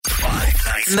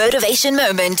Motivation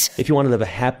moment. If you want to live a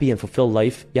happy and fulfilled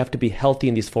life, you have to be healthy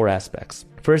in these 4 aspects.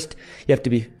 First, you have to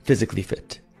be physically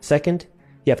fit. Second,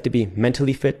 you have to be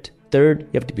mentally fit. Third,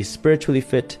 you have to be spiritually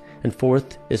fit. And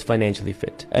fourth is financially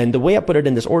fit. And the way I put it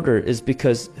in this order is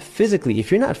because physically, if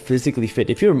you're not physically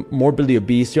fit, if you're morbidly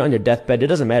obese, you're on your deathbed, it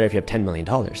doesn't matter if you have $10 million.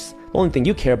 The only thing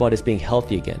you care about is being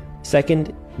healthy again.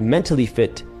 Second, mentally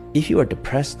fit. If you are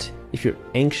depressed, if you're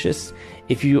anxious,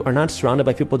 if you are not surrounded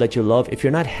by people that you love, if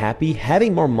you're not happy,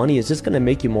 having more money is just going to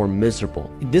make you more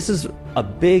miserable. This is a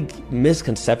big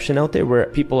misconception out there where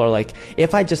people are like,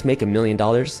 if I just make $1 million,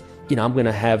 I'm going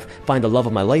to find the love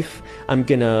of my life. I'm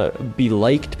going to be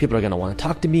liked. People are going to want to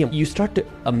talk to me. You start to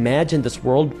imagine this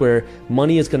world where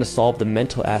money is going to solve the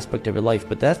mental aspect of your life,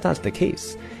 but that's not the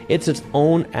case. It's its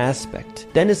own aspect.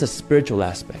 Then there's a spiritual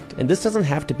aspect. And this doesn't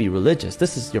have to be religious.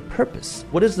 This is your purpose.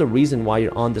 What is the reason why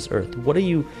you're on this earth? What are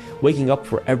you waking up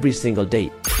for every single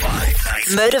day?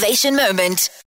 Motivation moment.